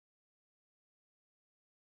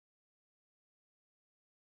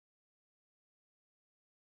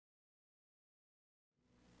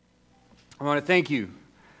I want to thank you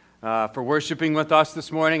for worshiping with us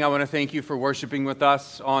this morning. I want to thank you for worshiping with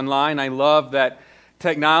us online. I love that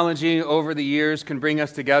technology over the years can bring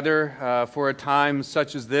us together for a time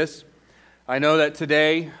such as this. I know that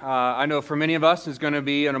today, I know for many of us, is going to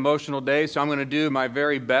be an emotional day, so I'm going to do my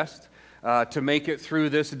very best to make it through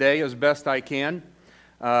this day as best I can.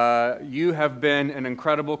 You have been an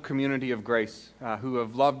incredible community of grace who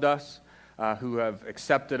have loved us, who have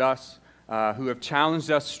accepted us, who have challenged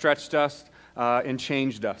us, stretched us, and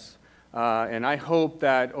changed us. And I hope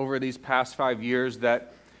that over these past 5 years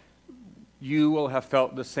that you will have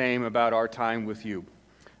felt the same about our time with you.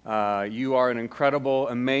 You are an incredible,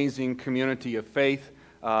 amazing community of faith.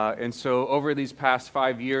 And so over these past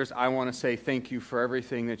 5 years, I want to say thank you for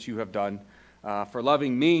everything that you have done, for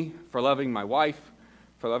loving me, for loving my wife,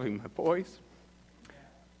 for loving my boys.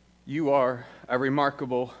 You are a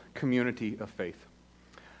remarkable community of faith.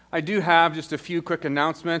 I do have just a few quick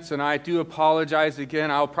announcements, and I do apologize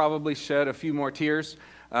again. I'll probably shed a few more tears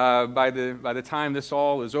by the time this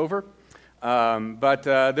all is over. But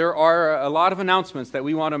there are a lot of announcements that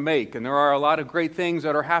we want to make, and there are a lot of great things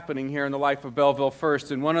that are happening here in the life of Belleville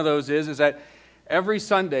First. And one of those is that every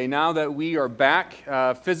Sunday, now that we are back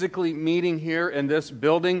physically meeting here in this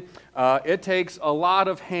building, it takes a lot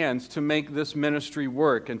of hands to make this ministry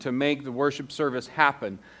work and to make the worship service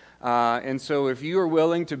happen. And so if you are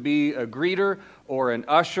willing to be a greeter or an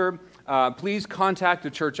usher, please contact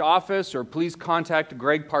the church office or please contact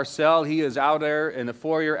Greg Parcell. He is out there in the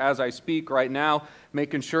foyer as I speak right now,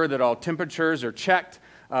 making sure that all temperatures are checked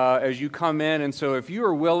as you come in. And so if you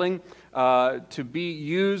are willing to be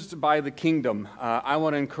used by the kingdom, I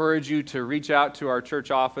want to encourage you to reach out to our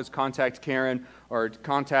church office, contact Karen, or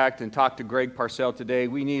contact and talk to Greg Parcell today.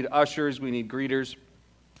 We need ushers, we need greeters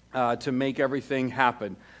to make everything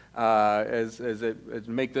happen, as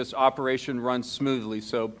make this operation run smoothly.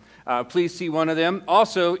 So please see one of them.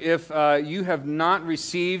 Also, if you have not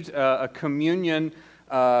received a communion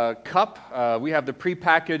cup, we have the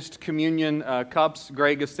prepackaged communion cups.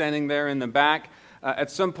 Greg is standing there in the back.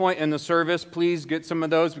 At some point in the service, please get some of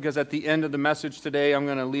those, because at the end of the message today, I'm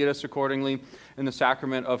going to lead us accordingly in the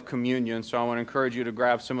sacrament of communion. So I want to encourage you to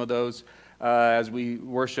grab some of those as we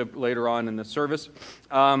worship later on in the service.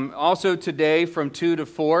 Also today from 2 to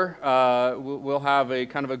 4, we'll have a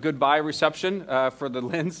kind of a goodbye reception for the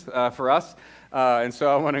Lynns, for us. And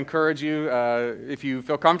so I want to encourage you, if you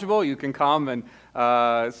feel comfortable, you can come and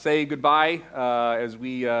say goodbye as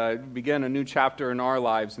we begin a new chapter in our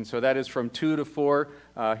lives. And so that is from 2 to 4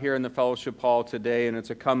 here in the fellowship hall today, and it's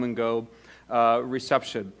a come and go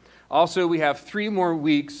reception. Also, we have 3 more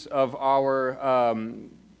weeks of our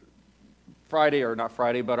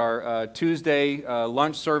our Tuesday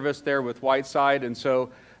lunch service there with Whiteside. And so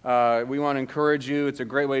we want to encourage you. It's a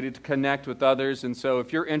great way to connect with others. And so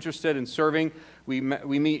if you're interested in serving, we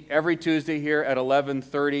meet every Tuesday here at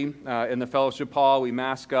 11:30 in the fellowship hall. We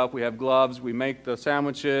mask up. We have gloves. We make the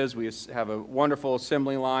sandwiches. We have a wonderful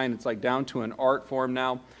assembly line. It's like down to an art form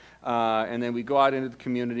now. And then we go out into the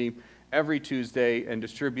community every Tuesday and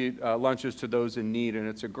distribute lunches to those in need. And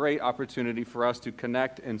it's a great opportunity for us to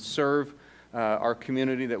connect and serve our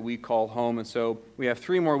community that we call home. And so we have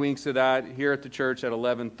 3 more weeks of that here at the church at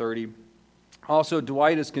 11:30. Also,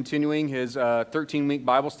 Dwight is continuing his 13-week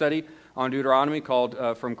Bible study on Deuteronomy called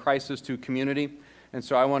From Crisis to Community. And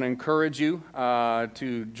so I want to encourage you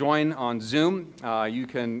to join on Zoom. You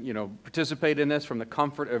can, participate in this from the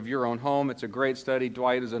comfort of your own home. It's a great study.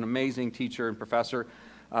 Dwight is an amazing teacher and professor.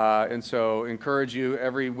 And so encourage you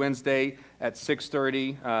every Wednesday at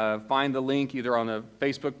 6:30. Find the link either on the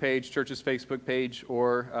Facebook page, church's Facebook page,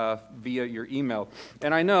 or via your email.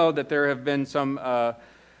 And I know that there have been some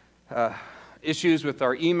issues with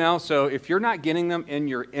our email, so if you're not getting them in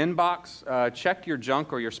your inbox, check your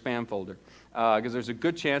junk or your spam folder, because there's a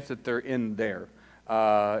good chance that they're in there.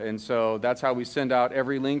 And so that's how we send out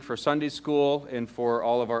every link for Sunday school and for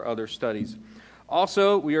all of our other studies.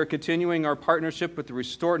 Also, we are continuing our partnership with the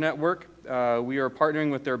Restore Network. We are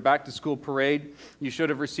partnering with their back-to-school parade. You should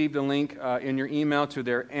have received a link in your email to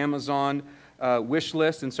their Amazon wish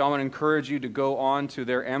list. And so I want to encourage you to go on to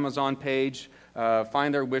their Amazon page,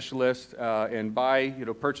 find their wish list, and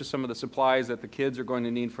purchase some of the supplies that the kids are going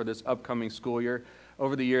to need for this upcoming school year.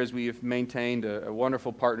 Over the years, we have maintained a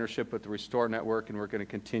wonderful partnership with the Restore Network, and we're going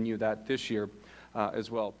to continue that this year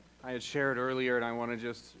as well. I had shared earlier, and I want to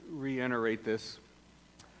just reiterate this.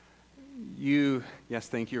 Yes,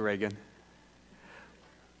 thank you, Reagan.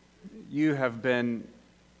 You have been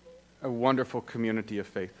a wonderful community of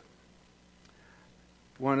faith.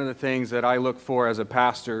 One of the things that I look for as a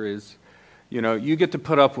pastor is, you get to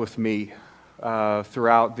put up with me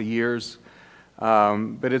throughout the years.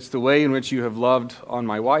 but it's the way in which you have loved on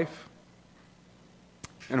my wife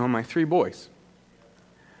and on my 3 boys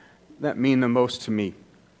that mean the most to me.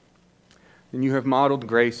 And you have modeled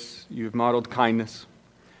grace, you have modeled kindness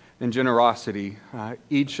and generosity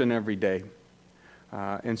each and every day.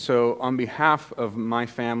 And so on behalf of my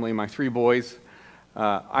family, my 3 boys,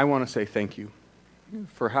 I want to say thank you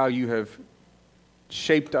for how you have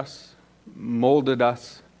shaped us, molded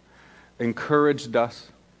us, encouraged us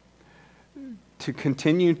to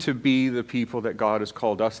continue to be the people that God has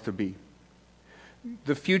called us to be.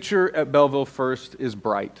 The future at Belleville First is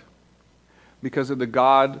bright because of the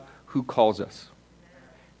God who calls us.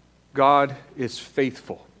 God is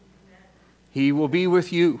faithful. He will be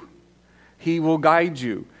with you. He will guide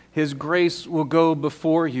you. His grace will go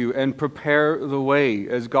before you and prepare the way,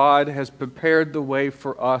 as God has prepared the way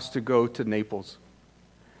for us to go to Naples.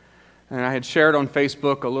 And I had shared on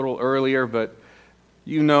Facebook a little earlier, but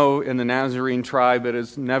you know in the Nazarene tribe it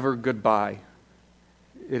is never goodbye.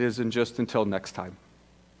 It isn't just until next time.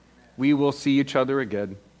 We will see each other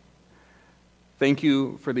again. Thank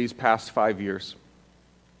you for these past 5 years,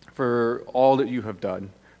 for all that you have done,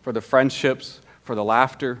 for the friendships, for the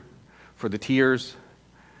laughter, for the tears.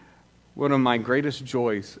 One of my greatest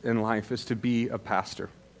joys in life is to be a pastor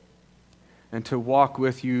and to walk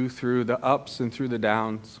with you through the ups and through the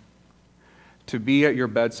downs, to be at your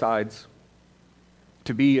bedsides,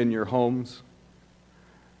 to be in your homes,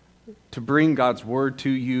 to bring God's word to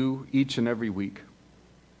you each and every week.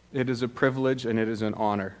 It is a privilege and it is an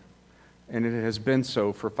honor, and it has been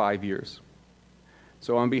so for 5 years.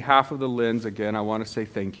 So on behalf of the Lynns, again, I want to say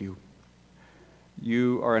thank you.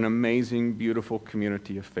 You are an amazing, beautiful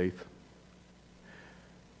community of faith.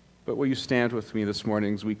 But will you stand with me this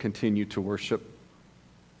morning as we continue to worship?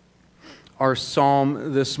 Our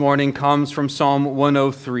psalm this morning comes from Psalm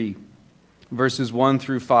 103, verses 1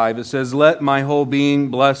 through 5. It says, "Let my whole being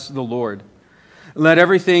bless the Lord. Let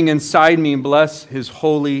everything inside me bless his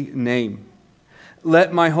holy name.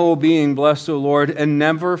 Let my whole being bless the Lord and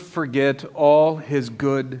never forget all his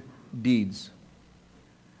good deeds.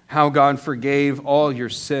 How God forgave all your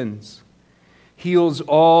sins, heals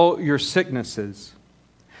all your sicknesses,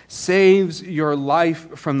 saves your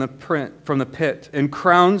life from the pit, and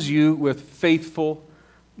crowns you with faithful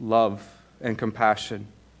love and compassion,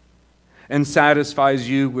 and satisfies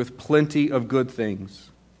you with plenty of good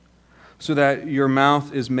things, so that your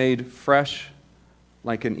mouth is made fresh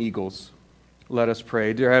like an eagle's." Let us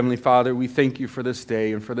pray. Dear Heavenly Father, we thank you for this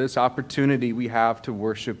day and for this opportunity we have to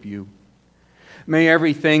worship you. May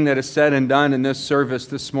everything that is said and done in this service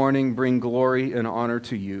this morning bring glory and honor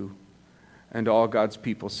to you. And all God's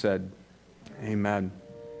people said, amen.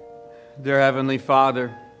 Dear Heavenly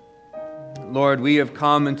Father, Lord, we have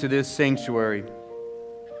come into this sanctuary.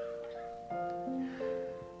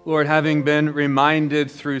 Lord, having been reminded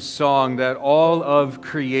through song that all of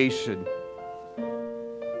creation,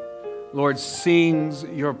 Lord, sings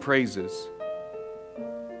your praises.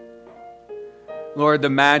 Lord, the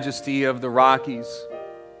majesty of the Rockies.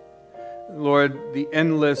 Lord, the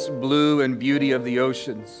endless blue and beauty of the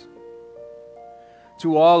oceans.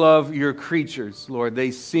 To all of your creatures, Lord,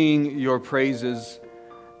 they sing your praises,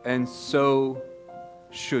 and so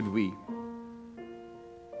should we.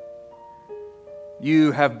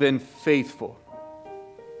 You have been faithful.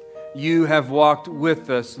 You have walked with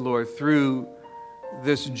us, Lord, through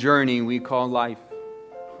this journey we call life.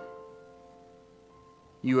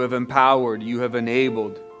 You have empowered, you have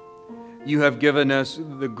enabled, you have given us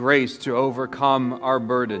the grace to overcome our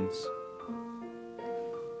burdens.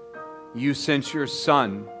 You sent your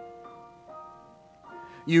Son.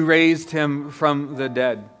 You raised him from the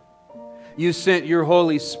dead. You sent your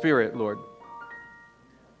Holy Spirit, Lord,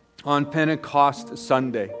 on Pentecost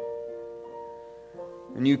Sunday.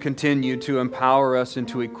 And you continue to empower us and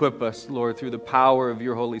to equip us, Lord, through the power of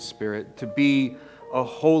your Holy Spirit to be a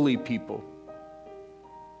holy people.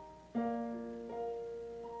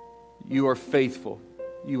 You are faithful.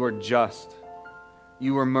 You are just.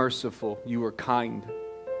 You are merciful. You are kind.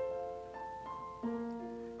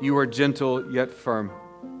 You are gentle yet firm.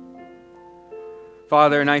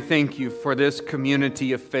 Father, and I thank you for this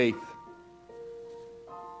community of faith,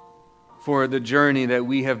 for the journey that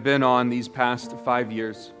we have been on these past 5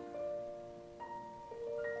 years.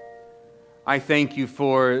 I thank you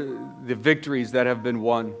for the victories that have been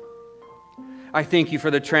won. I thank you for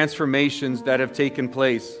the transformations that have taken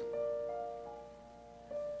place.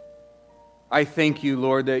 I thank you,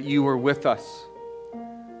 Lord, that you were with us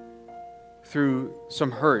through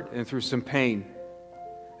some hurt and through some pain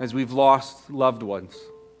as we've lost loved ones.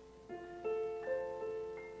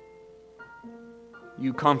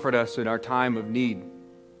 You comfort us in our time of need.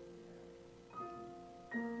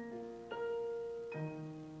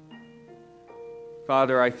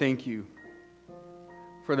 Father, I thank you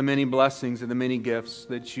for the many blessings and the many gifts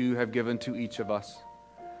that you have given to each of us.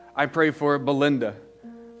 I pray for Belinda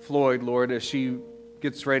Floyd, Lord, as she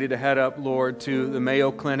gets ready to head up, Lord, to the Mayo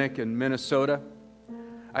Clinic in Minnesota.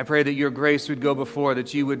 I pray that your grace would go before,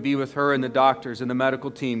 that you would be with her and the doctors and the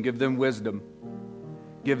medical team. Give them wisdom.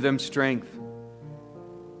 Give them strength.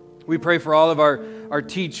 We pray for all of our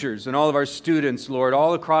teachers and all of our students, Lord,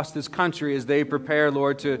 all across this country as they prepare,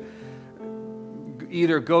 Lord, to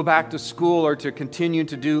either go back to school or to continue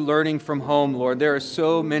to do learning from home, Lord. There are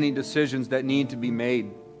so many decisions that need to be made.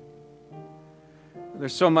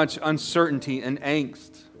 There's so much uncertainty and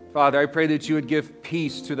angst. Father, I pray that you would give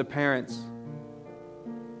peace to the parents.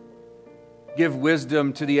 Give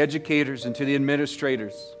wisdom to the educators and to the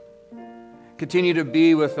administrators. Continue to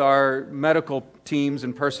be with our medical teams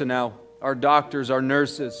and personnel, our doctors, our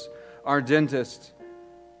nurses, our dentists,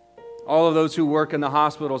 all of those who work in the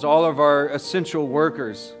hospitals, all of our essential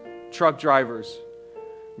workers, truck drivers,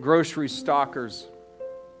 grocery stockers,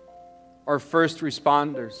 our first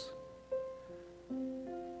responders.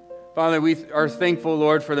 Father, we are thankful,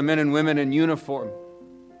 Lord, for the men and women in uniform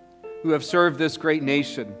who have served this great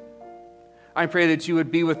nation. I pray that you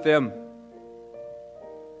would be with them,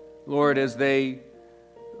 Lord, as they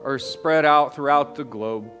are spread out throughout the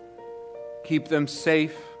globe. Keep them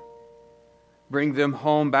safe. Bring them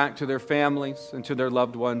home back to their families and to their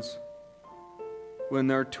loved ones when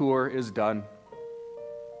their tour is done.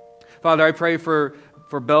 Father, I pray for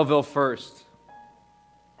Belleville First.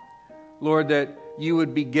 Lord, that you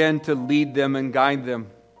would begin to lead them and guide them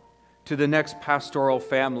to the next pastoral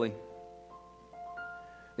family.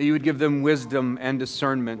 That you would give them wisdom and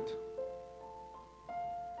discernment.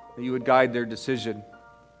 That you would guide their decision.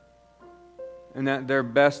 And that their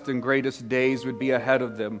best and greatest days would be ahead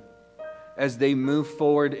of them as they move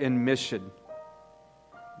forward in mission,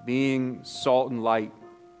 being salt and light.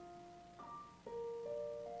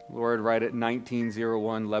 Lord, right at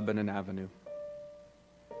 1901 Lebanon Avenue.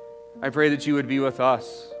 I pray that you would be with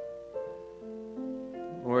us,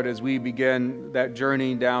 Lord, as we begin that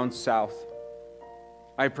journey down south.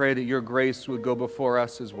 I pray that your grace would go before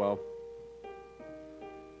us as well.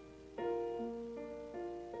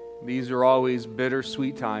 These are always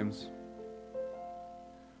bittersweet times,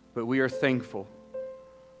 but we are thankful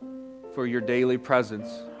for your daily presence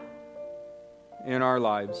in our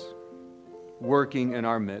lives, working in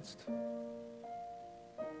our midst.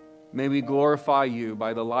 May we glorify you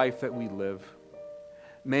by the life that we live.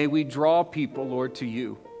 May we draw people, Lord, to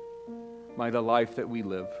you by the life that we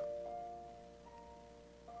live.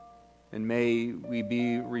 And may we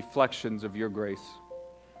be reflections of your grace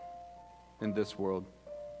in this world.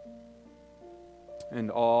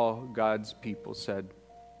 And all God's people said,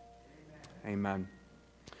 Amen.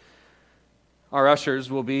 Our ushers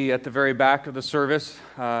will be at the very back of the service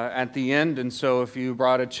at the end, and so if you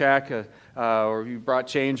brought a check or if you brought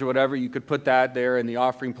change or whatever, you could put that there in the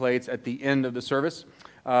offering plates at the end of the service.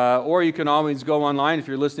 Or you can always go online if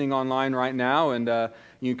you're listening online right now, and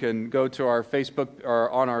you can go to our Facebook or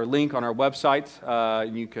on our link on our website.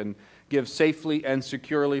 You can give safely and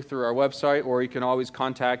securely through our website, or you can always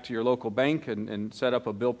contact your local bank and set up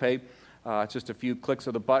a bill pay. It's just a few clicks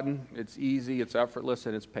of the button. It's easy, it's effortless,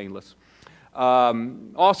 and it's painless.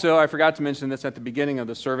 Also, I forgot to mention this at the beginning of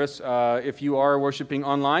the service. If you are worshiping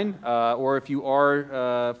online, or if you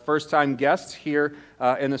are first-time guests here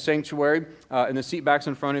in the sanctuary, in the seat backs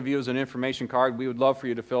in front of you is an information card. We would love for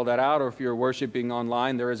you to fill that out. Or if you're worshiping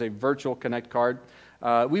online, there is a virtual Connect card.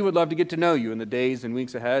 We would love to get to know you in the days and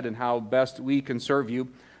weeks ahead and how best we can serve you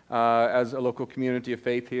as a local community of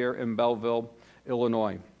faith here in Belleville,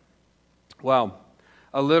 Illinois. Well,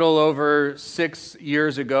 a little over 6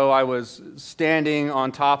 years ago, I was standing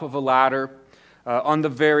on top of a ladder on the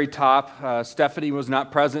very top. Stephanie was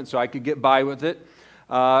not present, so I could get by with it.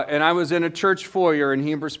 And I was in a church foyer in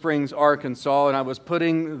Heber Springs, Arkansas, and I was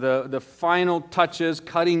putting the final touches,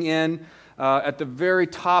 cutting in at the very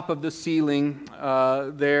top of the ceiling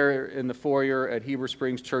there in the foyer at Heber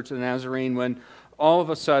Springs Church of the Nazarene, when all of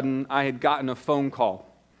a sudden I had gotten a phone call.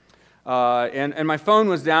 And my phone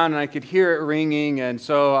was down and I could hear it ringing, and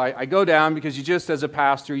so I go down because you just, as a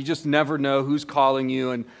pastor, you just never know who's calling you.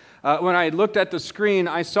 And when I looked at the screen,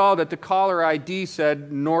 I saw that the caller ID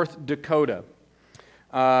said North Dakota.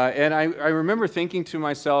 And I remember thinking to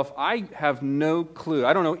myself, I have no clue.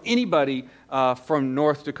 I don't know anybody from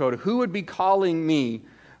North Dakota. Who would be calling me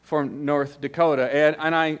from North Dakota?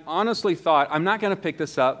 And I honestly thought, I'm not going to pick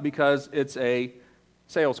this up because it's a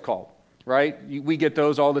sales call. right? We get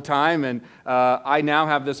those all the time, and I now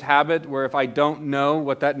have this habit where if I don't know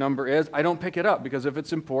what that number is, I don't pick it up, because if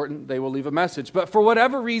it's important, they will leave a message. But for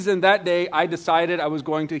whatever reason, that day, I decided I was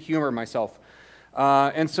going to humor myself.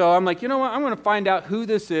 And so I'm like, you know what, I'm going to find out who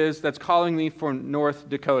this is that's calling me from North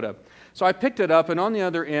Dakota. So I picked it up, and on the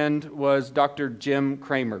other end was Dr. Jim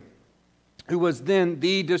Kramer, who was then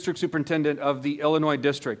the district superintendent of the Illinois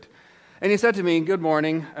district. And he said to me, "Good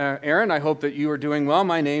morning, Aaron. I hope that you are doing well.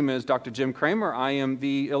 My name is Dr. Jim Kramer. I am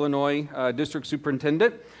the Illinois district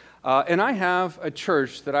superintendent, and I have a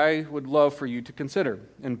church that I would love for you to consider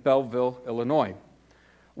in Belleville, Illinois."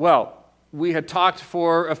 Well, we had talked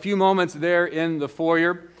for a few moments there in the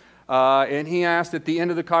foyer, and he asked at the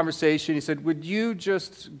end of the conversation, he said, "Would you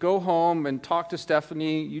just go home and talk to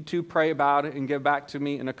Stephanie, you two pray about it, and get back to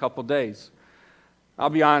me in a couple days?" I'll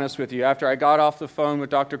be honest with you, after I got off the phone with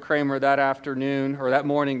Dr. Kramer that afternoon, or that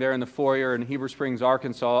morning there in the foyer in Heber Springs,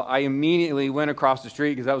 Arkansas, I immediately went across the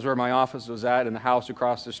street, because that was where my office was at, in the house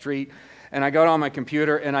across the street, and I got on my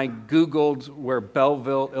computer and I Googled where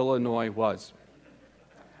Belleville, Illinois was.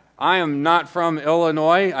 I am not from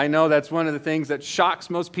Illinois. I know that's one of the things that shocks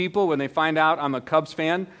most people when they find out I'm a Cubs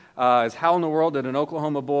fan. Is how in the world did an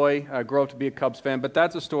Oklahoma boy grow up to be a Cubs fan? But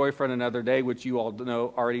that's a story for another day, which you all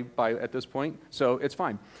know already at this point, so it's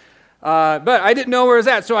fine. But I didn't know where it was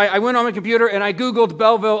at, so I went on my computer and I Googled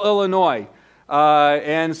Belleville, Illinois.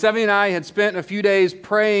 And Stephanie and I had spent a few days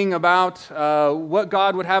praying about what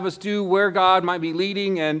God would have us do, where God might be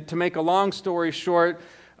leading, and to make a long story short,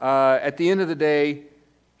 at the end of the day,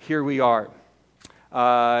 here we are.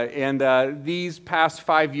 These past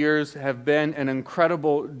 5 years have been an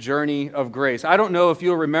incredible journey of grace. I don't know if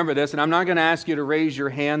you'll remember this, and I'm not going to ask you to raise your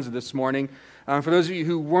hands this morning. For those of you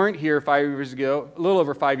who weren't here 5 years ago, a little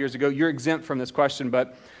over 5 years ago, you're exempt from this question,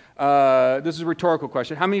 but this is a rhetorical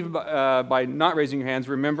question. How many, by not raising your hands,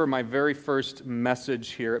 remember my very first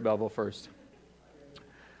message here at Belleville First?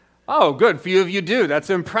 Oh, good. A few of you do. That's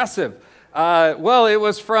impressive. Well, it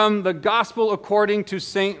was from the Gospel according to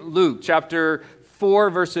St. Luke, chapter 4,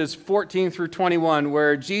 verses 14 through 21,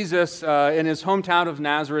 where Jesus, in his hometown of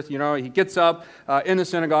Nazareth, he gets up in the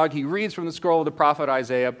synagogue, he reads from the scroll of the prophet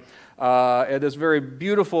Isaiah, this very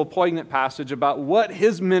beautiful, poignant passage about what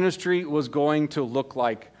his ministry was going to look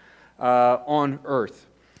like on earth.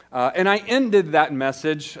 And I ended that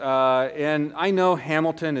message, and I know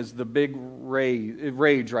Hamilton is the big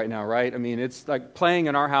rage right now, right? I mean, it's like playing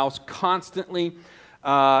in our house constantly.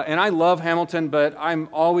 And I love Hamilton, but I'm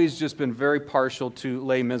always just been very partial to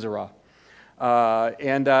Les Miserables.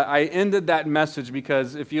 I ended that message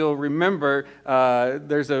because if you'll remember,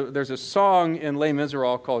 there's a song in Les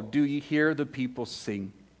Miserables called "Do Ye Hear the People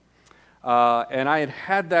Sing?" And I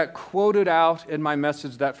had that quoted out in my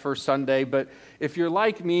message that first Sunday, but if you're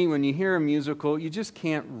like me, when you hear a musical, you just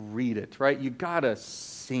can't read it, right? You gotta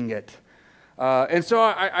sing it. And so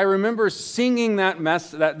I remember singing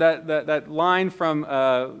that line from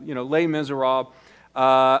Les Miserables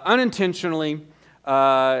unintentionally,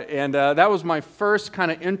 and that was my first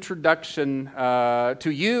kind of introduction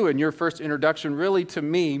to you, and your first introduction really to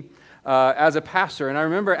me as a pastor. And I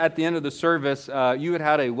remember at the end of the service, you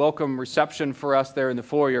had a welcome reception for us there in the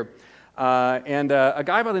foyer, and a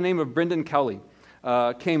guy by the name of Brendan Kelly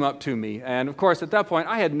came up to me, and of course at that point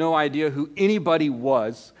I had no idea who anybody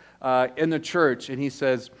was in the church, and he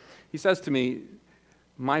says to me,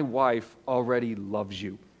 "My wife already loves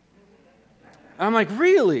you." I'm like,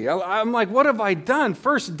 "Really?" I'm like, "What have I done?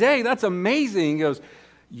 First day, that's amazing." He goes,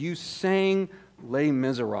 "You sang Les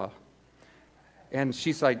Miserables." And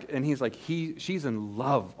she's like, and he's like, she's in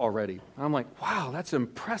love already. I'm like, "Wow, that's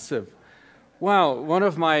impressive." Wow, one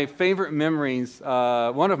of my favorite memories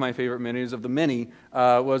of the many,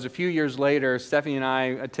 was a few years later. Stephanie and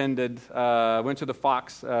I went to the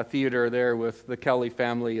Fox Theater there with the Kelly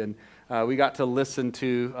family, and we got to listen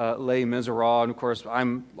to Les Miserables. And of course,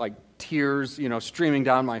 I'm like tears, streaming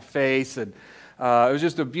down my face, and it was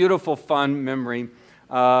just a beautiful, fun memory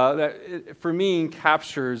that for me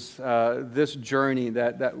captures this journey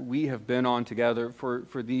that we have been on together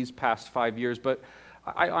for these past 5 years. But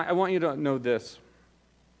I want you to know this.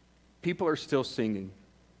 People are still singing.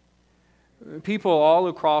 People all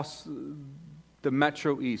across the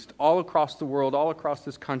Metro East, all across the world, all across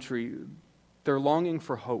this country, they're longing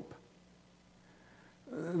for hope.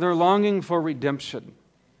 They're longing for redemption.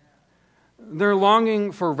 They're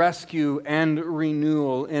longing for rescue and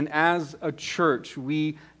renewal. And as a church,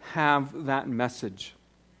 we have that message.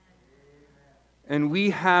 And we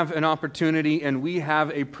have an opportunity and we have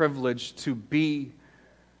a privilege to be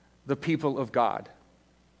the people of God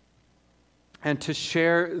and to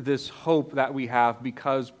share this hope that we have,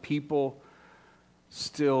 because people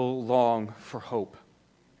still long for hope.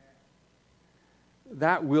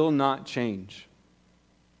 That will not change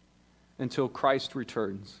until Christ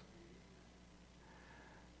returns.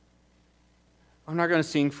 I'm not going to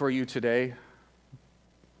sing for you today.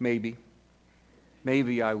 Maybe.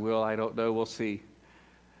 Maybe I will. I don't know. We'll see.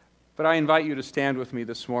 But I invite you to stand with me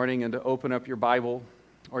this morning and to open up your Bible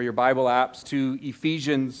or your Bible apps to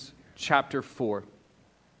Ephesians chapter 4.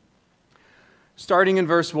 Starting in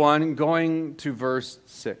verse 1, going to verse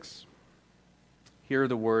 6. Hear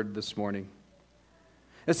the word this morning.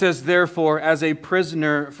 It says, "Therefore, as a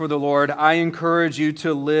prisoner for the Lord, I encourage you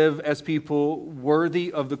to live as people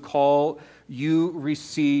worthy of the call you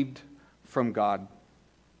received from God.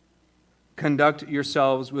 Conduct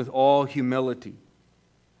yourselves with all humility,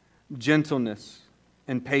 gentleness,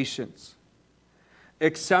 and patience.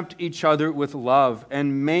 Accept each other with love,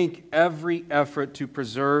 and make every effort to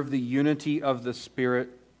preserve the unity of the Spirit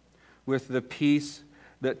with the peace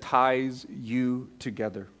that ties you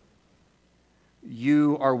together.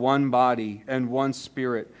 You are one body and one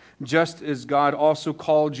Spirit, just as God also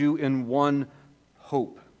called you in one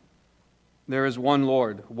hope. There is one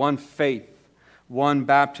Lord, one faith, one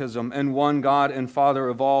baptism, and one God and Father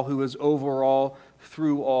of all, who is over all,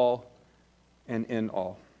 through all, and in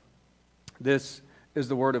all." This is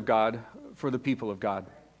the word of God for the people of God.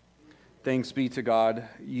 Thanks be to God.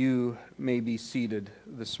 You may be seated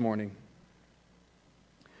this morning.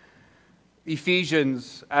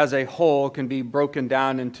 Ephesians as a whole can be broken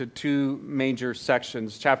down into two major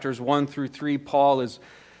sections. Chapters 1 through 3, Paul is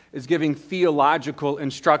giving theological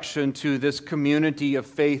instruction to this community of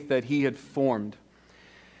faith that he had formed.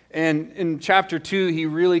 And in chapter 2, he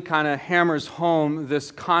really kind of hammers home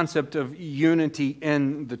this concept of unity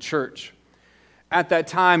in the church. At that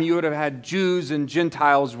time, you would have had Jews and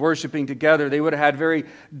Gentiles worshiping together. They would have had very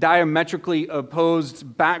diametrically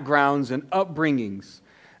opposed backgrounds and upbringings.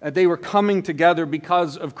 They were coming together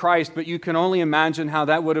because of Christ, but you can only imagine how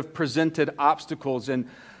that would have presented obstacles and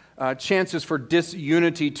chances for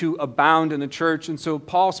disunity to abound in the church. And so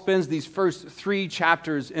Paul spends these first 3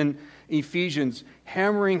 chapters in Ephesians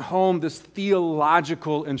hammering home this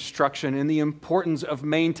theological instruction and the importance of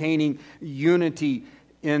maintaining unity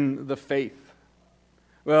in the faith.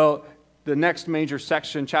 Well, the next major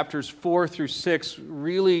section, chapters 4 through 6,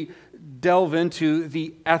 really delve into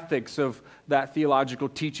the ethics of that theological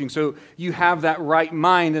teaching. So you have that right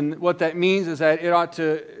mind, and what that means is that it ought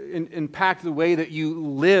to impact the way that you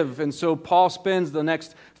live. And so Paul spends the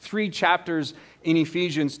next 3 chapters in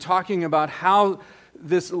Ephesians talking about how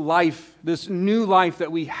this life, this new life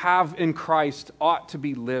that we have in Christ, ought to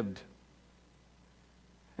be lived.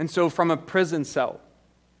 And so from a prison cell,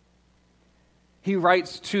 he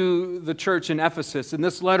writes to the church in Ephesus, and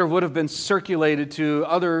this letter would have been circulated to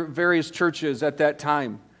other various churches at that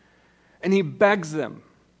time. And he begs them,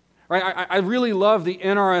 right? I really love the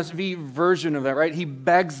NRSV version of that, right? He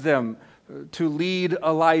begs them to lead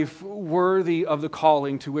a life worthy of the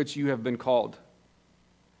calling to which you have been called.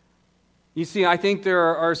 You see, I think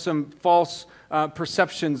there are some false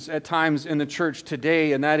perceptions at times in the church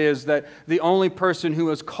today, and that is that the only person who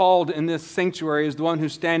is called in this sanctuary is the one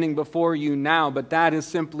who's standing before you now, but that is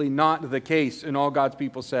simply not the case, and all God's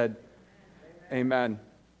people said, Amen.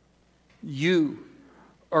 You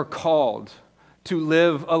are called to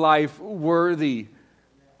live a life worthy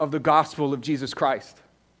of the gospel of Jesus Christ.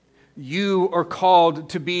 You are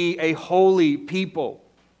called to be a holy people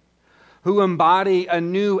who embody a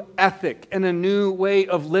new ethic and a new way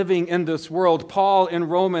of living in this world. Paul in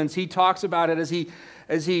Romans, he talks about it as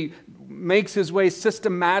he makes his way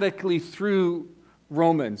systematically through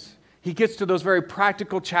Romans. He gets to those very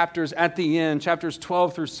practical chapters at the end, chapters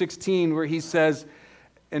 12 through 16, where he says,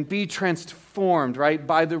 "And be transformed," right,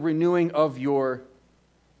 "by the renewing of your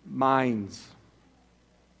minds."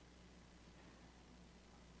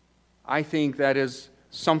 I think that is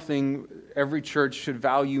something every church should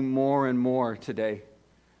value more and more today,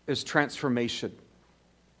 is transformation.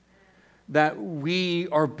 That we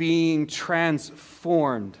are being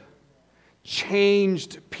transformed,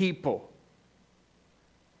 changed people.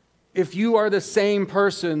 If you are the same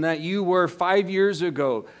person that you were 5 years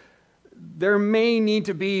ago, there may need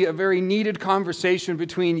to be a very needed conversation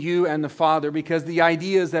between you and the Father, because the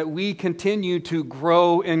idea is that we continue to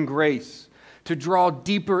grow in grace, to draw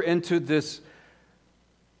deeper into this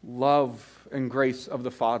love and grace of the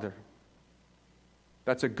Father.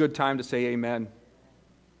 That's a good time to say amen.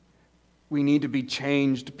 We need to be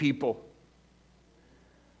changed people.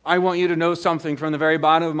 I want you to know something from the very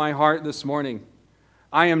bottom of my heart this morning.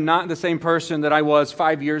 I am not the same person that I was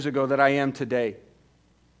 5 years ago that I am today.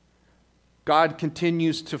 God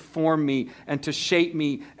continues to form me and to shape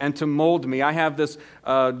me and to mold me. I have this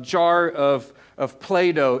jar of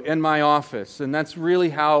Play-Doh in my office, and that's really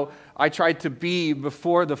how I try to be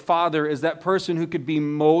before the Father, is that person who could be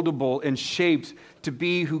moldable and shaped to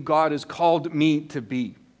be who God has called me to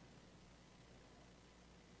be.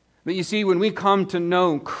 But you see, when we come to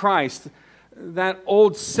know Christ, that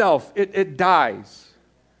old self, it dies.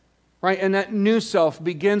 Right? And that new self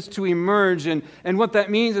begins to emerge. And what that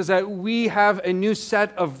means is that we have a new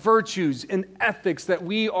set of virtues and ethics that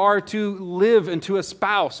we are to live and to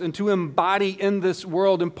espouse and to embody in this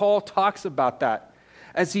world. And Paul talks about that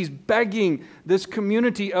as he's begging this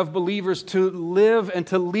community of believers to live and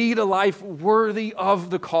to lead a life worthy of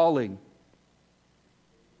the calling.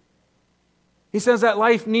 He says that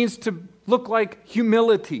life needs to look like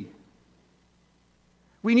humility.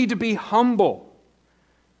 We need to be humble.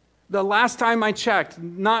 The last time I checked,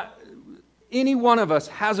 not any one of us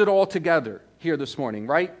has it all together here this morning,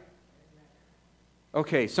 right?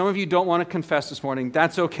 Okay, some of you don't want to confess this morning.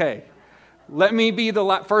 That's okay. Let me be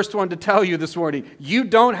the first one to tell you this morning, you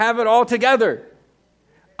don't have it all together.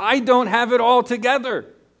 I don't have it all together.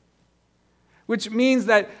 Which means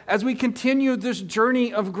that as we continue this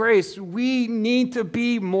journey of grace, we need to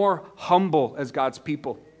be more humble as God's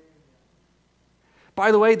people.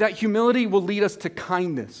 By the way, that humility will lead us to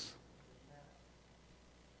kindness.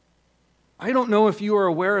 I don't know if you are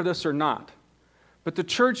aware of this or not, but the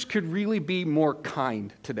church could really be more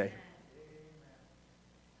kind today.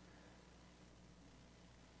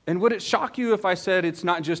 And would it shock you if I said it's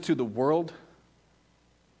not just to the world,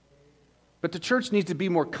 but the church needs to be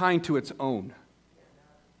more kind to its own?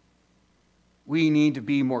 We need to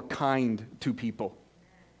be more kind to people.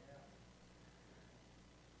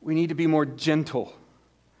 We need to be more gentle.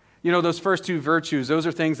 You know, those first two virtues, those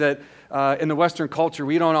are things that in the Western culture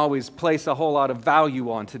we don't always place a whole lot of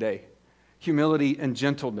value on today. Humility and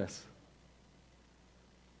gentleness.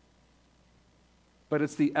 But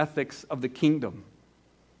it's the ethics of the kingdom.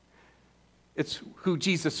 It's who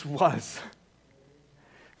Jesus was.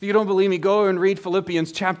 If you don't believe me, go and read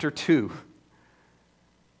Philippians chapter 2.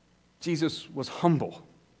 Jesus was humble.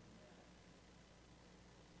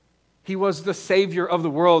 He was the Savior of the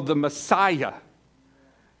world, the Messiah.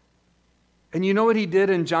 And you know what he did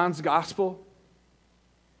in John's gospel?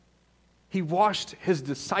 He washed his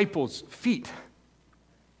disciples' feet.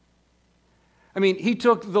 I mean, he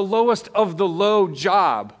took the lowest of the low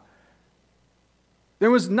job. There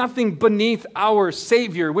was nothing beneath our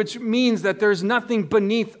Savior, which means that there's nothing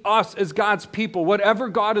beneath us as God's people. Whatever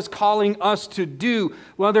God is calling us to do,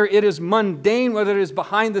 whether it is mundane, whether it is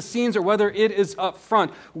behind the scenes, or whether it is up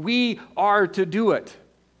front, we are to do it.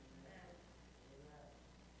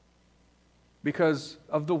 Because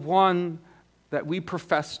of the one that we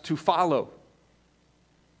profess to follow.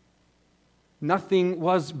 Nothing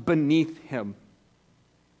was beneath him.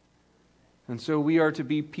 And so we are to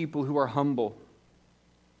be people who are humble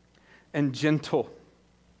and gentle.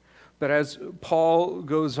 But as Paul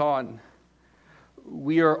goes on,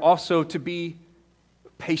 we are also to be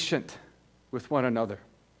patient with one another.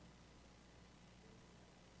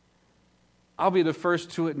 I'll be the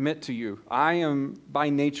first to admit to you, I am by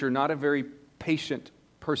nature not a very patient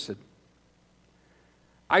person.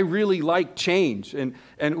 I really like change. And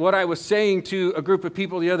what I was saying to a group of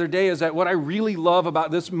people the other day is that what I really love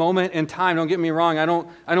about this moment in time, don't get me wrong, I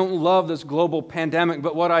don't love this global pandemic,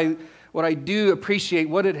 but what I do appreciate,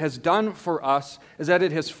 what it has done for us, is that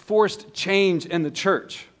it has forced change in the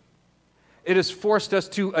church. It has forced us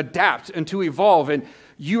to adapt and to evolve, and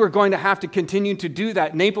you are going to have to continue to do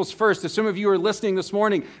that. Naples First, as some of you are listening this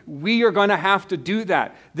morning, we are going to have to do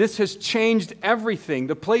that. This has changed everything.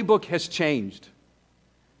 The playbook has changed.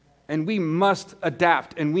 And we must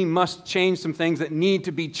adapt, and we must change some things that need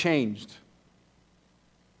to be changed.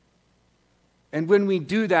 And when we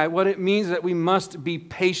do that, what it means is that we must be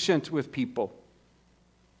patient with people.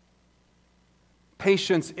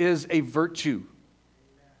 Patience is a virtue.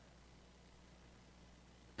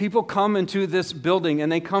 People come into this building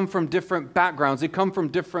and they come from different backgrounds. They come from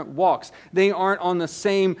different walks. They aren't on the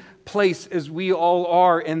same place as we all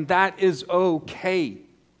are, and that is okay.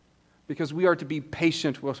 Because we are to be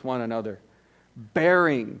patient with one another,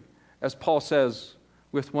 bearing, as Paul says,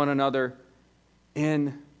 with one another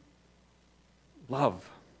in love.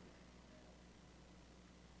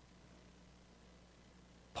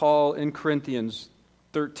 Paul in Corinthians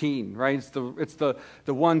 13, right? It's the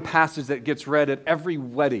one passage that gets read at every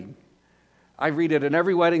wedding. I read it in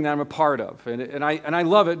every wedding that I'm a part of, and I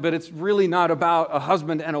love it, but it's really not about a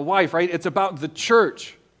husband and a wife, right? It's about the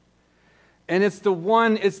church. And it's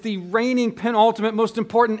the reigning, penultimate, most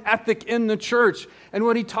important ethic in the church. And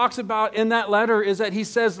what he talks about in that letter is that he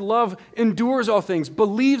says love endures all things,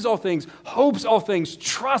 believes all things, hopes all things,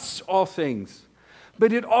 trusts all things.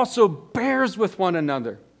 But it also bears with one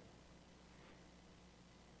another.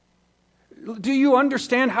 Do you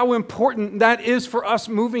understand how important that is for us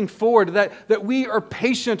moving forward, that we are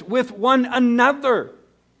patient with one another?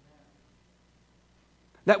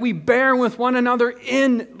 That we bear with one another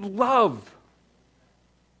in love.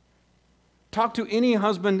 Talk to any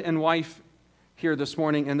husband and wife here this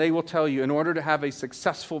morning, and they will tell you, in order to have a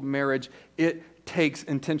successful marriage, it takes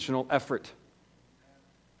intentional effort.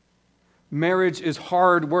 Marriage is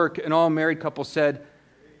hard work, and all married couples said,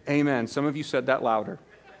 amen. Some of you said that louder.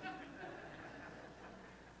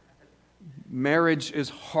 Marriage is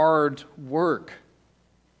hard work.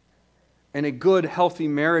 And a good, healthy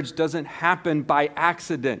marriage doesn't happen by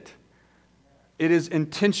accident. It is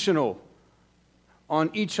intentional on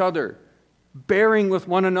each other, bearing with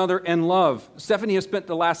one another in love. Stephanie has spent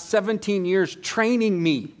the last 17 years training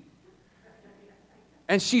me.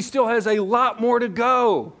 And she still has a lot more to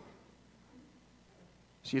go.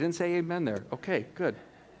 She didn't say amen there. Okay, good.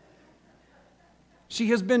 She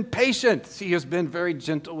has been patient. She has been very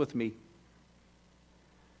gentle with me.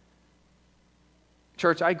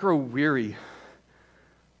 Church, I grow weary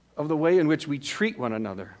of the way in which we treat one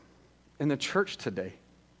another in the church today.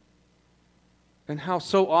 And how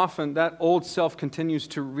so often that old self continues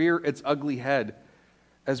to rear its ugly head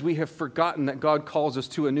as we have forgotten that God calls us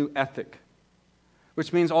to a new ethic,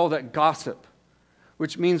 which means all that gossip,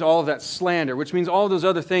 which means all that slander, which means all those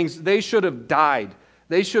other things, they should have died.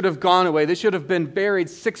 They should have gone away. They should have been buried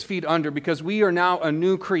 6 feet under, because we are now a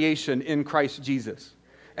new creation in Christ Jesus.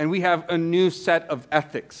 And we have a new set of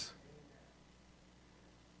ethics.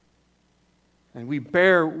 And we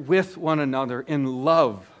bear with one another in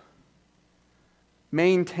love,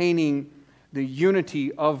 maintaining the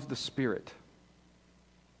unity of the Spirit.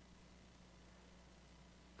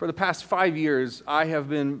 For the past 5 years, I have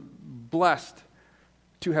been blessed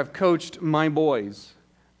to have coached my boys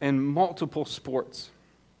in multiple sports.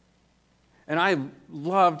 And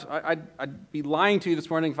I'd be lying to you this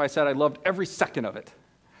morning if I said I loved every second of it.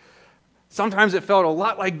 Sometimes it felt a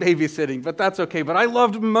lot like babysitting, but that's okay. But I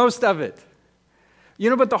loved most of it. You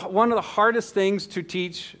know, but one of the hardest things to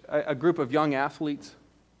teach a group of young athletes,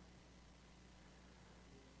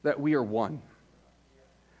 that we are one.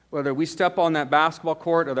 Whether we step on that basketball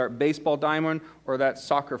court or that baseball diamond or that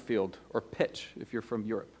soccer field or pitch, if you're from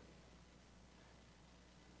Europe.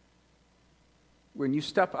 When you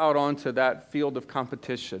step out onto that field of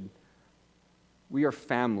competition, we are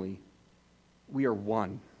family. We are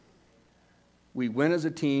one. We win as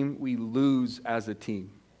a team, we lose as a team.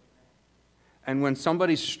 And when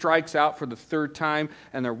somebody strikes out for the 3rd time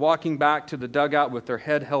and they're walking back to the dugout with their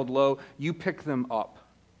head held low, you pick them up.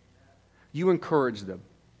 You encourage them.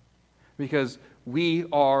 Because we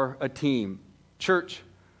are a team. Church,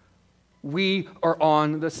 we are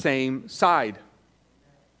on the same side.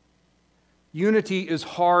 Unity is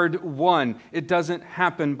hard won. It doesn't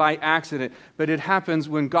happen by accident, but it happens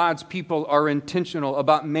when God's people are intentional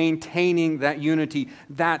about maintaining that unity,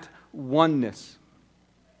 that oneness.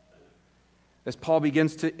 As Paul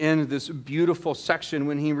begins to end this beautiful section,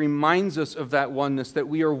 when he reminds us of that oneness, that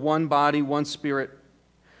we are one body, one spirit.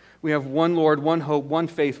 We have one Lord, one hope, one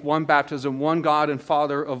faith, one baptism, one God and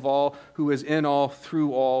Father of all, who is in all,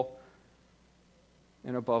 through all,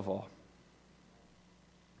 and above all.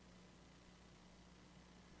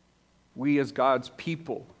 We as God's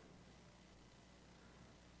people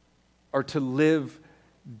are to live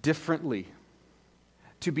differently,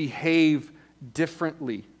 to behave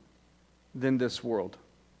differently than this world.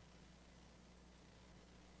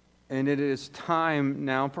 And it is time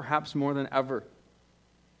now, perhaps more than ever,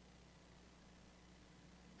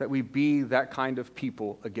 that we be that kind of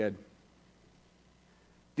people again.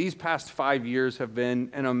 These past 5 years have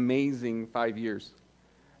been an amazing 5 years.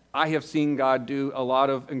 I have seen God do a lot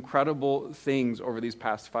of incredible things over these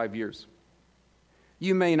past 5 years.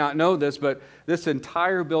 You may not know this, but this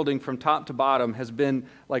entire building from top to bottom has been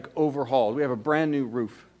overhauled. We have a brand new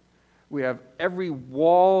roof. We have every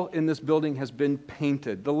wall in this building has been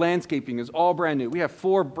painted. The landscaping is all brand new. We have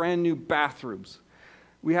 4 brand new bathrooms.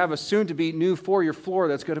 We have a soon-to-be new foyer floor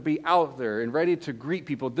that's going to be out there and ready to greet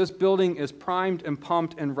people. This building is primed and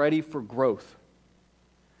pumped and ready for growth.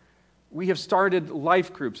 We have started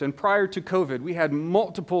life groups, and prior to COVID, we had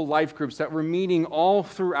multiple life groups that were meeting all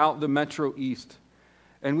throughout the Metro East.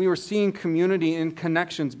 And we were seeing community and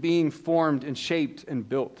connections being formed and shaped and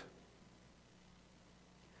built.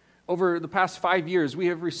 over the past 5 years, we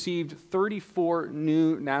have received 34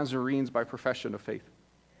 new Nazarenes by profession of faith.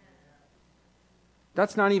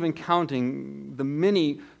 That's not even counting the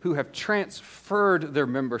many who have transferred their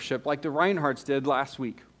membership, like the Reinhardts did last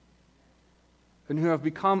week, and who have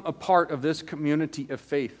become a part of this community of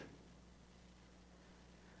faith.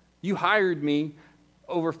 You hired me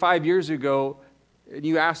over 5 years ago, and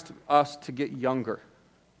you asked us to get younger.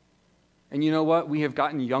 And you know what? We have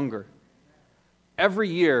gotten younger. Every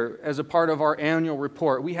year, as a part of our annual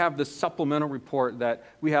report, we have this supplemental report that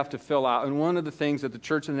we have to fill out. And one of the things that the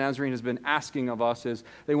Church of the Nazarene has been asking of us is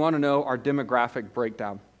they want to know our demographic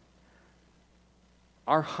breakdown.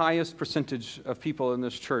 Our highest percentage of people in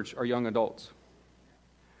this church are young adults.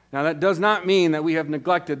 Now, that does not mean that we have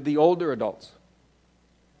neglected the older adults.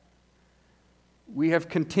 We have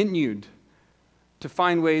continued to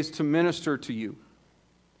find ways to minister to you.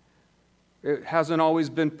 It hasn't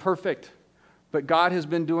always been perfect. But God has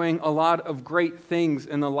been doing a lot of great things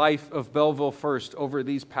in the life of Belleville First over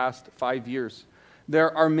these past 5 years.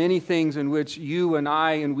 There are many things in which you and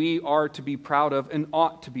I and we are to be proud of and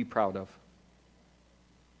ought to be proud of.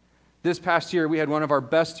 This past year, we had one of our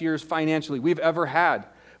best years financially we've ever had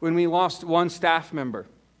when we lost one staff member,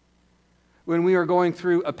 when we were going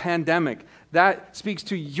through a pandemic. That speaks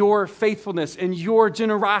to your faithfulness and your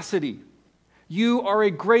generosity. You are a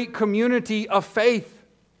great community of faith.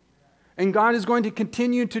 And God is going to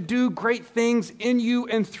continue to do great things in you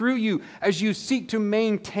and through you as you seek to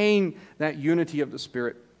maintain that unity of the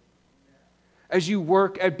Spirit. As you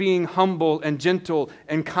work at being humble and gentle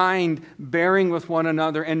and kind, bearing with one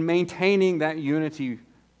another and maintaining that unity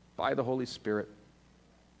by the Holy Spirit.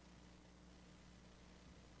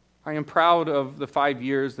 I am proud of the 5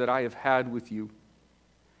 years that I have had with you.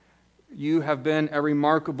 You have been a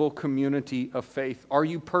remarkable community of faith. Are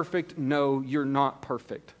you perfect? No, you're not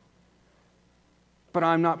perfect. But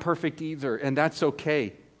I'm not perfect either, and that's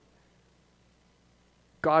okay.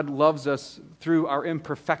 God loves us through our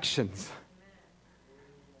imperfections.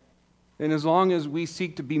 And as long as we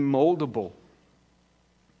seek to be moldable,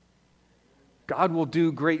 God will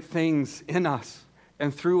do great things in us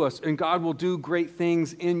and through us, and God will do great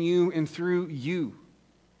things in you and through you.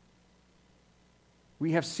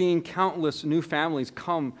 We have seen countless new families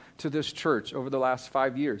come to this church over the last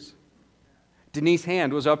 5 years. Denise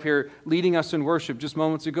Hand was up here leading us in worship just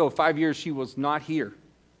moments ago. 5 years she was not here.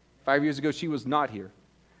 5 years ago she was not here.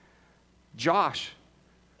 Josh,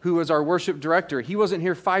 who was our worship director, he wasn't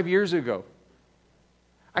here 5 years ago.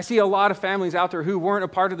 I see a lot of families out there who weren't a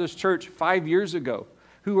part of this church 5 years ago,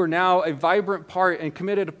 who are now a vibrant part and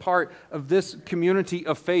committed a part of this community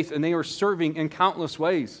of faith, and they are serving in countless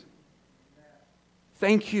ways.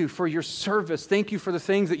 Thank you for your service. Thank you for the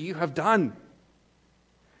things that you have done.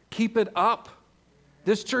 Keep it up.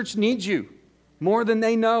 This church needs you more than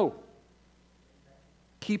they know.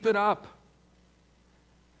 Keep it up.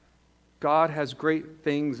 God has great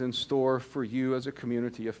things in store for you as a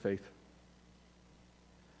community of faith.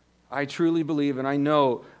 I truly believe, and I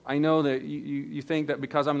know that you think that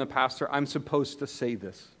because I'm the pastor, I'm supposed to say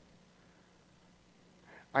this.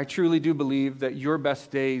 I truly do believe that your best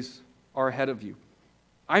days are ahead of you.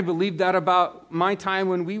 I believe that about my time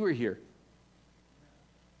when we were here.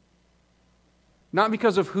 Not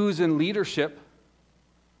because of who's in leadership,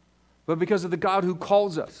 but because of the God who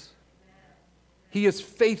calls us. He is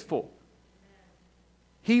faithful.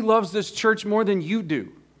 He loves this church more than you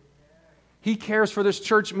do. He cares for this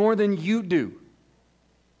church more than you do.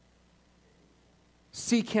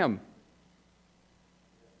 Seek Him.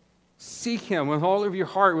 Seek Him with all of your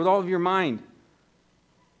heart, with all of your mind.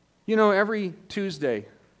 You know, every Tuesday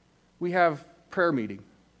we have prayer meeting.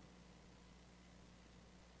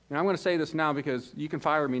 And I'm going to say this now because you can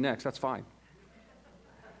fire me next. That's fine.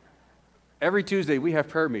 Every Tuesday we have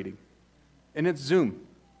prayer meeting. And it's Zoom.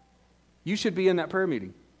 You should be in that prayer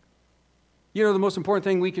meeting. You know, the most important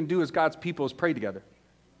thing we can do as God's people is pray together.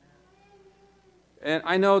 And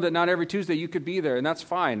I know that not every Tuesday you could be there, and that's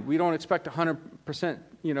fine. We don't expect 100%,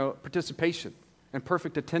 participation and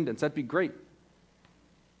perfect attendance. That'd be great.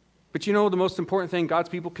 But you know, the most important thing God's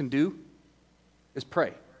people can do is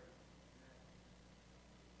pray.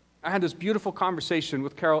 I had this beautiful conversation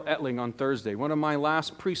with Carol Etling on Thursday. One of my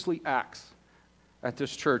last priestly acts at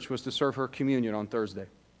this church was to serve her communion on Thursday.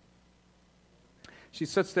 She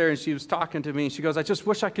sits there and she was talking to me and she goes, I just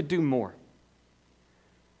wish I could do more.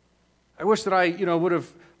 I wish that I, would have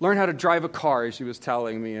learned how to drive a car, as she was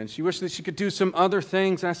telling me, and she wished that she could do some other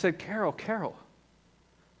things. And I said, Carol.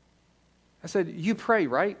 I said, you pray,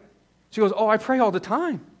 right? She goes, oh, I pray all the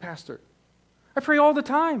time, Pastor. I pray all the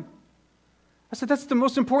time. I said, that's the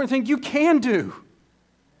most important thing you can do.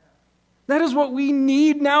 That is what we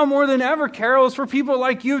need now more than ever, Carol, is for people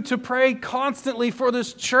like you to pray constantly for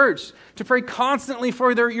this church, to pray constantly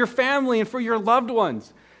for your family and for your loved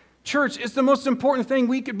ones. Church, it's the most important thing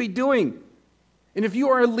we could be doing. And if you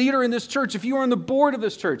are a leader in this church, if you are on the board of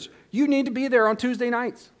this church, you need to be there on Tuesday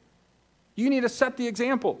nights. You need to set the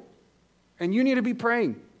example, and you need to be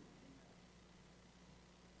praying.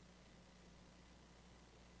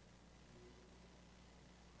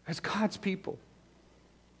 As God's people,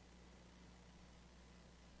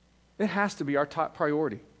 it has to be our top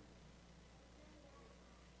priority.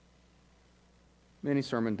 Mini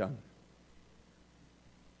sermon done.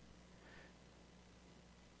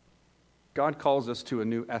 God calls us to a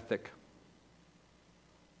new ethic.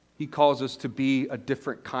 He calls us to be a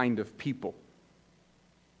different kind of people.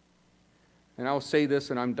 And I'll say this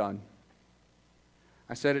and I'm done.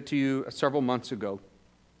 I said it to you several months ago.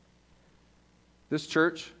 This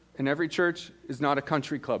church and every church is not a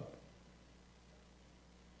country club.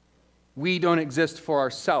 We don't exist for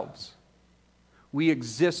ourselves. We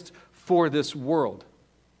exist for this world.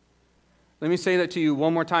 Let me say that to you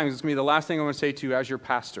one more time. It's going to be the last thing I want to say to you as your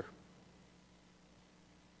pastor.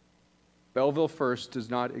 Belleville First does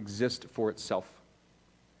not exist for itself.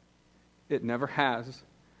 It never has,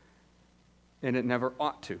 and it never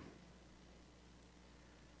ought to.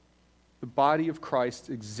 The body of Christ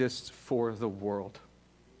exists for the world,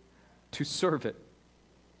 to serve it,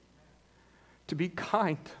 to be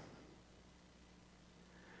kind.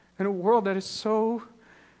 In a world that is so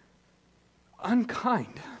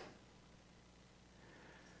unkind,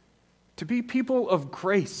 to be people of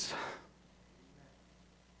grace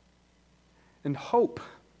and hope.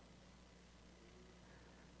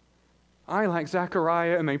 I, like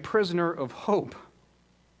Zechariah, am a prisoner of hope.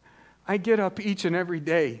 I get up each and every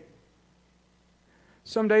day.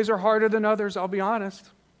 Some days are harder than others, I'll be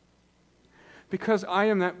honest, because I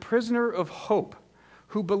am that prisoner of hope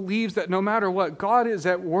who believes that no matter what, God is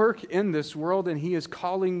at work in this world and He is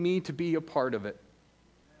calling me to be a part of it.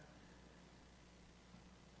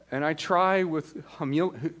 And I try with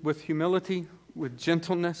humility, with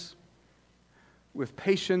gentleness, with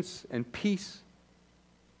patience and peace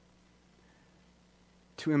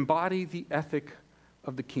to embody the ethic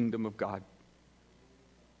of the kingdom of God.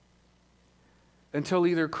 Until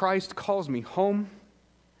either Christ calls me home,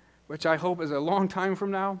 which I hope is a long time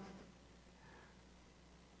from now,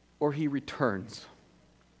 or He returns.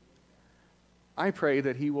 I pray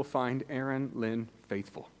that He will find Aaron Lynn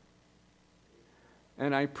faithful.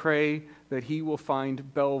 And I pray that He will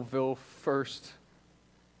find Belleville First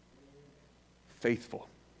faithful.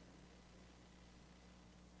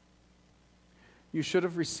 You should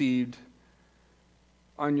have received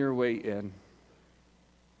on your way in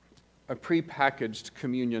a prepackaged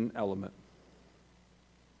communion element.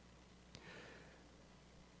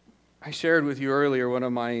 I shared with you earlier one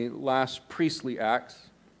of my last priestly acts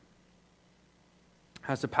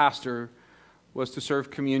as a pastor was to serve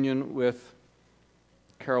communion with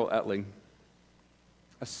Carol Etling,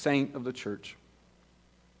 a saint of the church.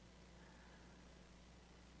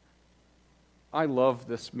 I love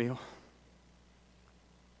this meal.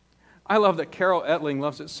 I love that Carol Etling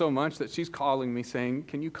loves it so much that she's calling me saying,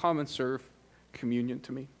 "Can you come and serve communion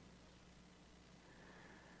to me?"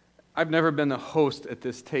 I've never been the host at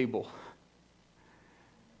this table.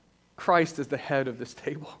 Christ is the head of this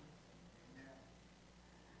table.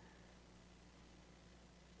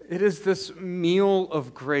 It is this meal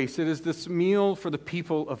of grace. It is this meal for the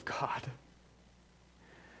people of God.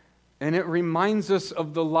 And it reminds us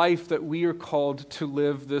of the life that we are called to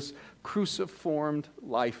live, this cruciformed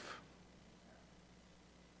life.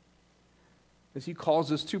 As He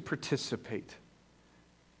calls us to participate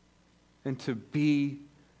and to be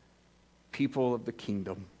people of the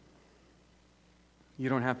kingdom. You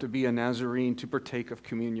don't have to be a Nazarene to partake of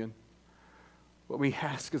communion. What we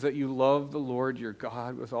ask is that you love the Lord your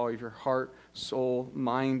God with all of your heart, soul,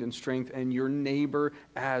 mind, and strength, and your neighbor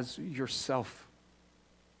as yourself.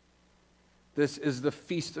 This is the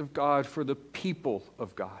feast of God for the people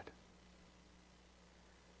of God.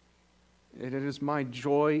 And it is my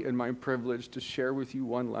joy and my privilege to share with you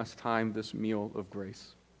one last time this meal of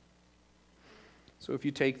grace. So if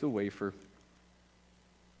you take the wafer,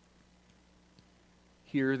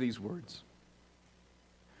 hear these words.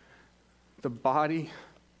 The body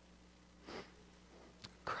of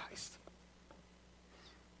Christ,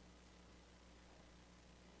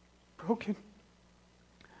 broken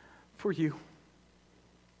for you.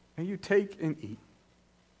 And you take and eat.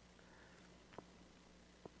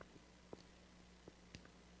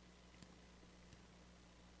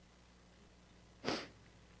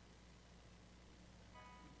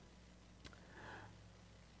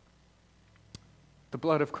 the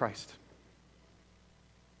blood of Christ,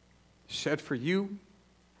 shed for you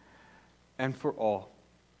and for all.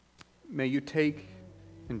 May you take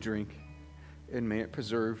and drink, and may it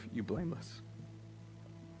preserve you blameless.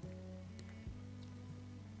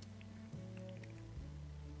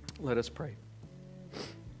 Let us pray.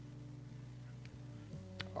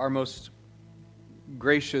 Our most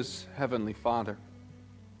gracious Heavenly Father,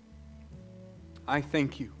 I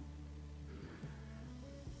thank you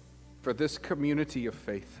for this community of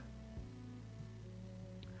faith,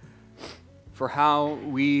 for how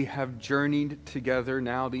we have journeyed together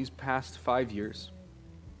now these past 5 years,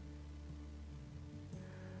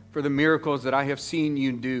 for the miracles that I have seen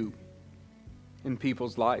you do in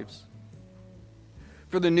people's lives,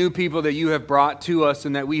 for the new people that you have brought to us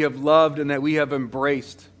and that we have loved and that we have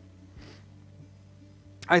embraced.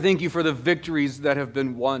 I thank you for the victories that have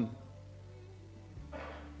been won.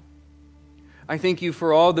 I thank you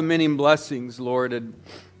for all the many blessings, Lord, and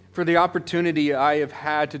for the opportunity I have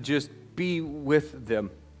had to just be with them.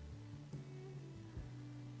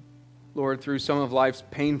 Lord, through some of life's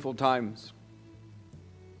painful times,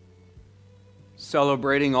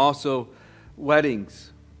 celebrating also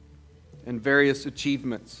weddings and various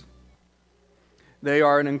achievements. They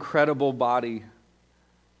are an incredible body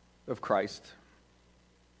of Christ.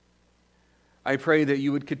 I pray that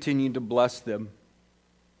you would continue to bless them,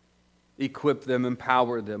 equip them,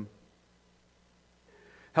 empower them.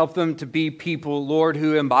 Help them to be people, Lord,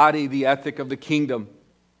 who embody the ethic of the kingdom,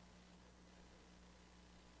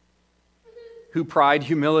 who pride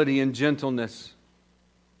humility and gentleness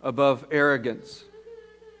above arrogance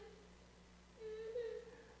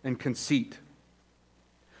and conceit,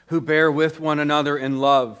 who bear with one another in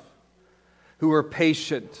love, who are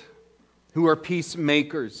patient, who are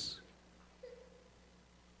peacemakers,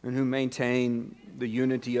 and who maintain the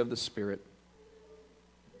unity of the Spirit.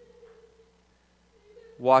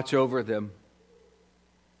 Watch over them.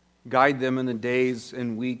 Guide them in the days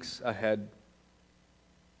and weeks ahead.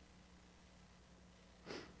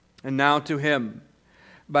 And now to Him,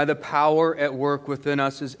 by the power at work within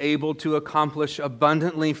us, is able to accomplish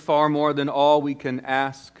abundantly far more than all we can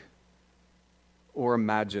ask or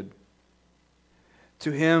imagine.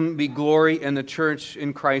 To Him be glory in the church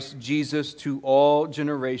in Christ Jesus to all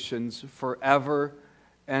generations, forever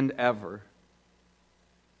and ever.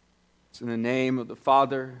 It's in the name of the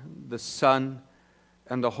Father, the Son,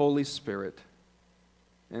 and the Holy Spirit.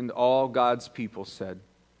 And all God's people said,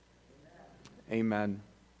 Amen.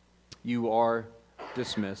 You are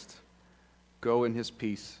dismissed. Go in His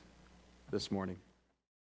peace this morning.